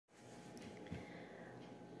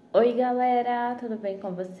Oi galera, tudo bem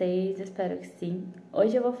com vocês? Espero que sim.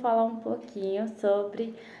 Hoje eu vou falar um pouquinho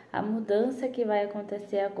sobre a mudança que vai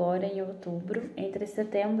acontecer agora em outubro, entre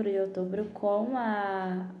setembro e outubro, com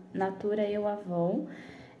a Natura e o Avon,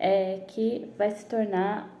 que vai se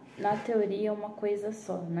tornar, na teoria, uma coisa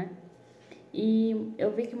só, né? E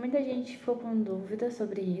eu vi que muita gente ficou com dúvidas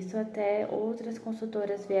sobre isso, até outras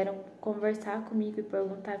consultoras vieram conversar comigo e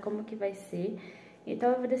perguntar como que vai ser.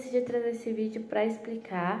 Então eu decidi trazer esse vídeo para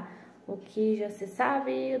explicar o que já se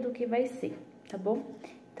sabe e do que vai ser, tá bom?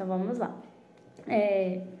 Então vamos lá.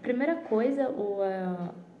 Primeira coisa,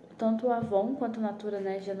 tanto o Avon quanto o Natura,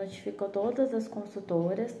 né, já notificou todas as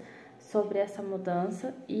consultoras sobre essa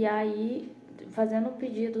mudança. E aí, fazendo o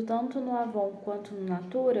pedido tanto no Avon quanto no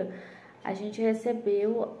Natura, a gente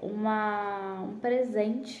recebeu um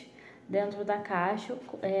presente dentro da caixa,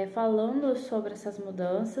 falando sobre essas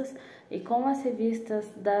mudanças e com as revistas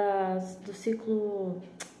do ciclo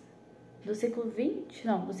 20,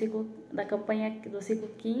 não, da campanha do ciclo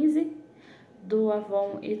 15 do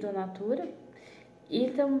Avon e do Natura, e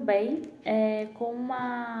também com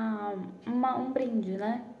um brinde,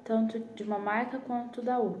 né, tanto de uma marca quanto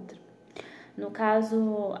da outra. No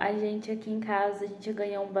caso, a gente aqui em casa, a gente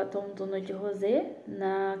ganhou um batom do Nude Rosé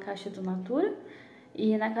na caixa do Natura.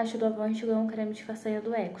 E na caixa do Avon a gente ganhou um creme de castanha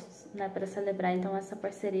do Ecos, né? Para celebrar então essa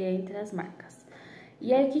parceria entre as marcas.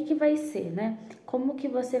 E aí o que vai ser, né? Como que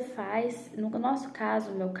você faz? No nosso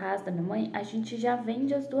caso, no meu caso, da minha mãe, a gente já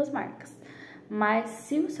vende as duas marcas. Mas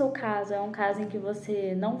se o seu caso é um caso em que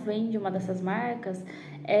você não vende uma dessas marcas,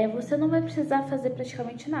 você não vai precisar fazer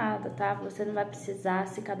praticamente nada, tá? Você não vai precisar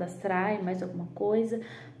se cadastrar em mais alguma coisa,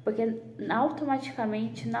 porque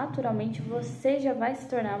automaticamente, naturalmente, você já vai se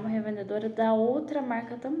tornar uma revendedora da outra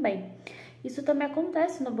marca também. Isso também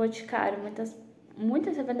acontece no Boticário,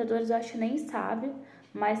 muitas revendedoras eu acho que nem sabem,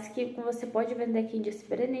 mas que você pode vender quem disse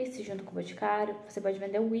Berenice junto com o Boticário, você pode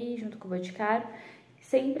vender o I junto com o Boticário,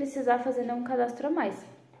 sem precisar fazer nenhum cadastro a mais.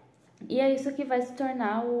 E é isso que vai se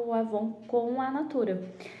tornar o Avon com a Natura.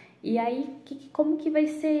 E aí, como que vai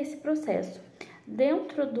ser esse processo?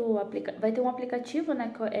 Dentro do vai ter um aplicativo,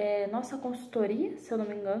 né, que é Nossa Consultoria, se eu não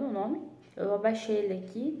me engano o nome. Eu abaixei ele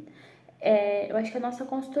aqui. Eu acho que é Nossa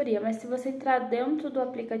Consultoria, mas se você entrar dentro do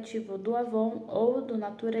aplicativo do Avon ou do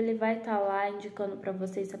Natura, ele vai estar lá indicando para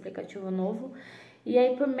você esse aplicativo novo. E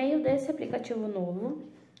aí, por meio desse aplicativo novo,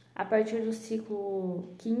 a partir do ciclo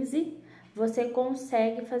 15, você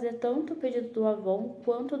consegue fazer tanto o pedido do Avon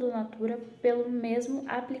quanto do Natura pelo mesmo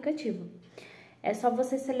aplicativo. É só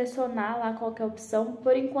você selecionar lá qualquer opção.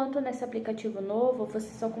 Por enquanto, nesse aplicativo novo, você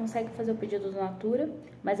só consegue fazer o pedido do Natura,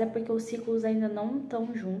 mas é porque os ciclos ainda não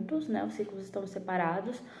estão juntos, né? Os ciclos estão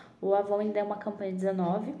separados. O Avon ainda é uma campanha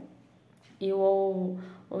 19 e o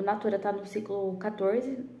Natura tá no ciclo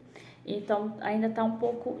 14. Então, ainda tá um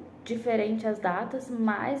pouco diferente as datas,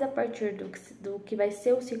 mas a partir do que vai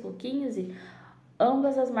ser o ciclo 15,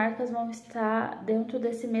 ambas as marcas vão estar dentro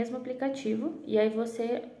desse mesmo aplicativo. E aí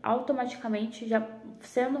você automaticamente, já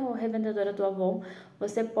sendo revendedora do Avon,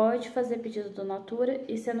 você pode fazer pedido do Natura,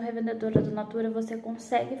 e sendo revendedora do Natura, você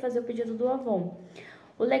consegue fazer o pedido do Avon.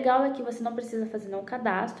 O legal é que você não precisa fazer nenhum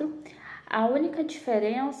cadastro. A única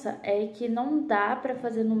diferença é que não dá para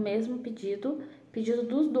fazer no mesmo pedido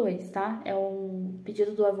dos dois, tá? O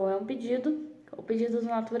pedido do Avon é um pedido, o pedido do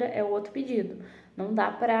Natura é outro pedido. Não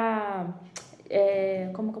dá pra,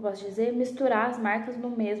 como que eu posso dizer, misturar as marcas no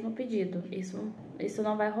mesmo pedido. Isso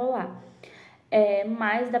não vai rolar.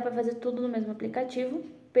 Mas dá pra fazer tudo no mesmo aplicativo.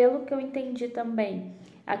 Pelo que eu entendi também,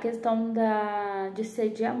 a questão de ser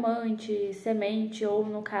diamante, semente, ou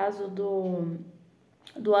no caso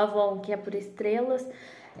do Avon, que é por estrelas,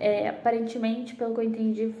 aparentemente, pelo que eu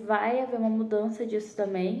entendi, vai haver uma mudança disso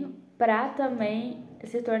também, para também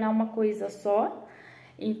se tornar uma coisa só.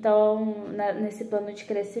 Então, nesse plano de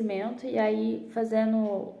crescimento, e aí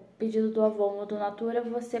fazendo pedido do Avon ou do Natura,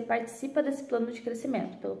 você participa desse plano de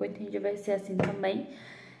crescimento. Pelo que eu entendi, vai ser assim também.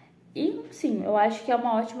 E sim, eu acho que é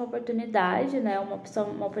uma ótima oportunidade, né? Uma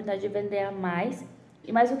oportunidade de vender a mais.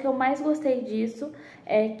 Mas o que eu mais gostei disso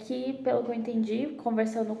é que, pelo que eu entendi,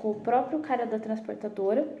 conversando com o próprio cara da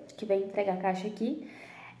transportadora, que vem entregar a caixa aqui,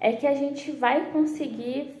 é que a gente vai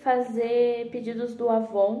conseguir fazer pedidos do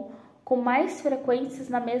Avon com mais frequências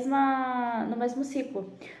no mesmo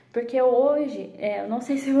ciclo. Porque hoje, eu não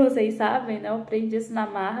sei se vocês sabem, né? Eu aprendi isso na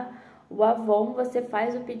marra. O Avon, você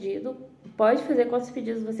faz o pedido, pode fazer quantos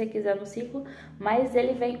pedidos você quiser no ciclo, mas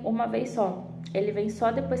ele vem uma vez só. Ele vem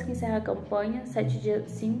só depois que encerra a campanha,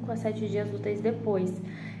 5 a 7 dias úteis depois.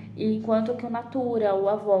 E enquanto que o Natura, o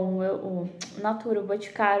Avon, o Natura, o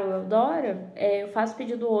Boticário, o Eudora, eu faço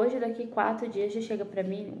pedido hoje, daqui 4 dias já chega pra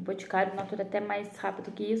mim. O Boticário, o Natura até mais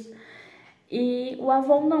rápido que isso. E o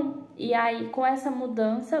Avon não. E aí, com essa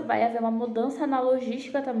mudança, vai haver uma mudança na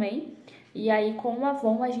logística também. E aí, com o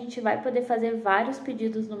Avon, a gente vai poder fazer vários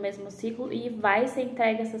pedidos no mesmo ciclo e vai ser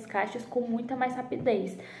entregue essas caixas com muita mais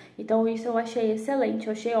rapidez. Então, isso eu achei excelente,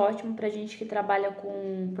 eu achei ótimo pra gente que trabalha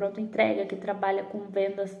com pronta entrega, que trabalha com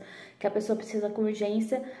vendas, que a pessoa precisa com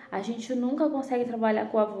urgência. A gente nunca consegue trabalhar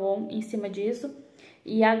com o Avon em cima disso.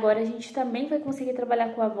 E agora a gente também vai conseguir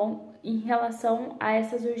trabalhar com o Avon em relação a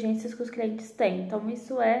essas urgências que os clientes têm. Então,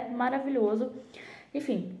 isso é maravilhoso.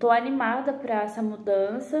 Enfim, tô animada para essa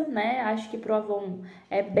mudança, né? Acho que pro Avon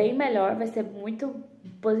é bem melhor, vai ser muito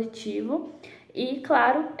positivo. E,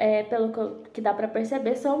 claro, pelo que dá para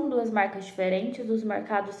perceber, são duas marcas diferentes, os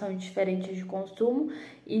mercados são diferentes de consumo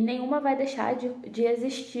e nenhuma vai deixar de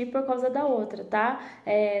existir por causa da outra, tá?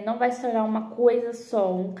 Não vai se tornar uma coisa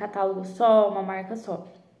só, um catálogo só, uma marca só.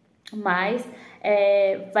 Mas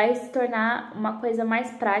vai se tornar uma coisa mais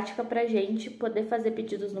prática pra gente poder fazer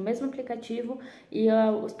pedidos no mesmo aplicativo e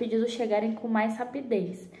os pedidos chegarem com mais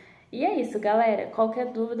rapidez. E é isso, galera. Qualquer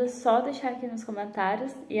dúvida, só deixar aqui nos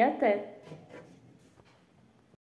comentários e até!